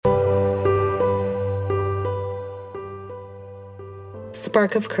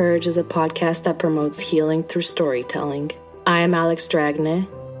Spark of Courage is a podcast that promotes healing through storytelling. I am Alex Dragne,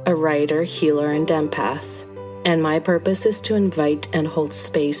 a writer, healer, and empath, and my purpose is to invite and hold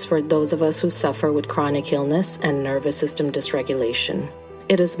space for those of us who suffer with chronic illness and nervous system dysregulation.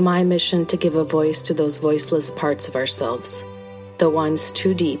 It is my mission to give a voice to those voiceless parts of ourselves, the ones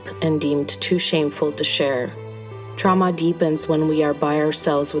too deep and deemed too shameful to share. Trauma deepens when we are by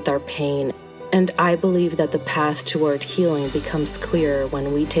ourselves with our pain, and I believe that the path toward healing becomes clearer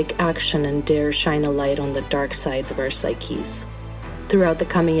when we take action and dare shine a light on the dark sides of our psyches. Throughout the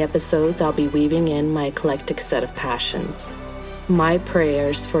coming episodes, I'll be weaving in my eclectic set of passions. My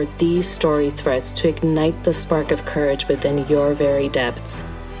prayers for these story threads to ignite the spark of courage within your very depths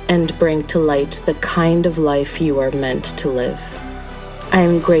and bring to light the kind of life you are meant to live. I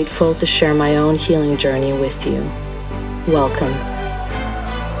am grateful to share my own healing journey with you. Welcome.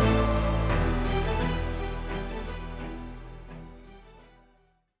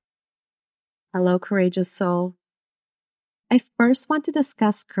 Hello, courageous soul. I first want to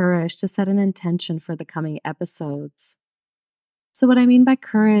discuss courage to set an intention for the coming episodes. So what I mean by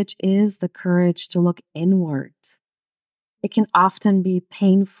courage is the courage to look inward. It can often be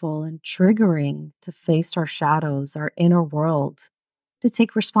painful and triggering to face our shadows, our inner world, to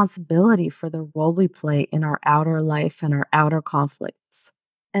take responsibility for the role we play in our outer life and our outer conflicts,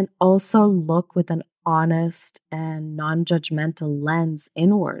 and also look with an honest and non-judgmental lens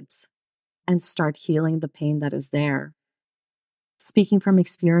inwards and start healing the pain that is there. Speaking from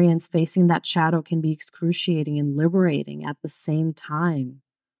experience, facing that shadow can be excruciating and liberating at the same time.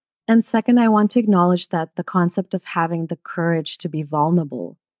 And second, I want to acknowledge that the concept of having the courage to be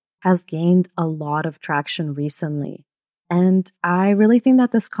vulnerable has gained a lot of traction recently. And I really think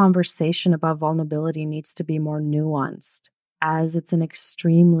that this conversation about vulnerability needs to be more nuanced, as it's an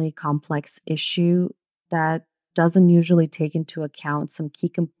extremely complex issue that doesn't usually take into account some key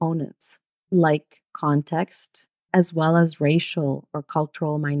components like context, as well as racial or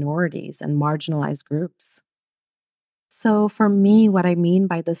cultural minorities and marginalized groups. So for me, what I mean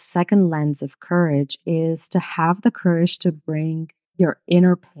by the second lens of courage is to have the courage to bring your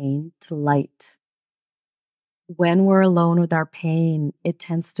inner pain to light. When we're alone with our pain, it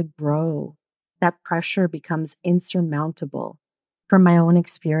tends to grow. That pressure becomes insurmountable. From my own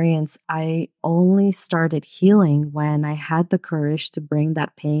experience, I only started healing when I had the courage to bring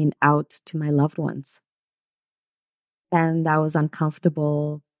that pain out to my loved ones. And that was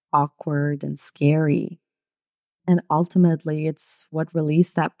uncomfortable, awkward, and scary. And ultimately, it's what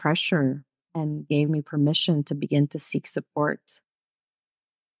released that pressure and gave me permission to begin to seek support.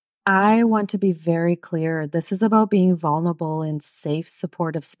 I want to be very clear. This is about being vulnerable in safe,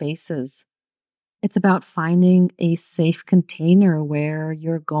 supportive spaces. It's about finding a safe container where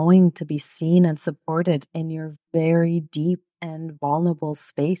you're going to be seen and supported in your very deep and vulnerable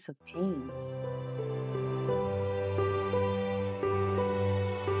space of pain.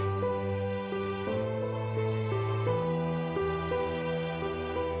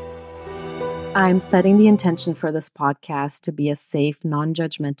 I'm setting the intention for this podcast to be a safe,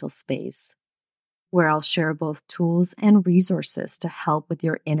 non-judgmental space where I'll share both tools and resources to help with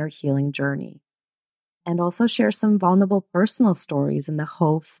your inner healing journey, and also share some vulnerable personal stories in the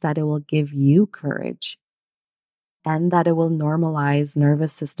hopes that it will give you courage and that it will normalize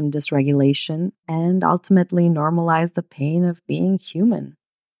nervous system dysregulation and ultimately normalize the pain of being human.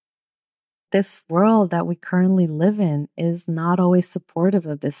 This world that we currently live in is not always supportive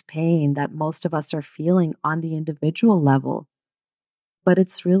of this pain that most of us are feeling on the individual level, but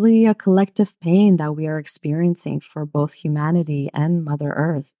it's really a collective pain that we are experiencing for both humanity and Mother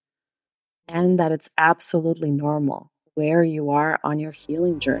Earth, and that it's absolutely normal where you are on your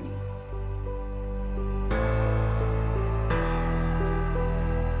healing journey.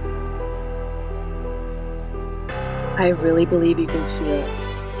 I really believe you can heal,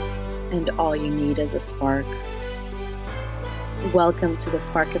 and all you need is a spark. Welcome to the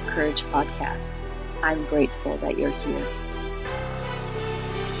Spark of Courage podcast. I'm grateful that you're here.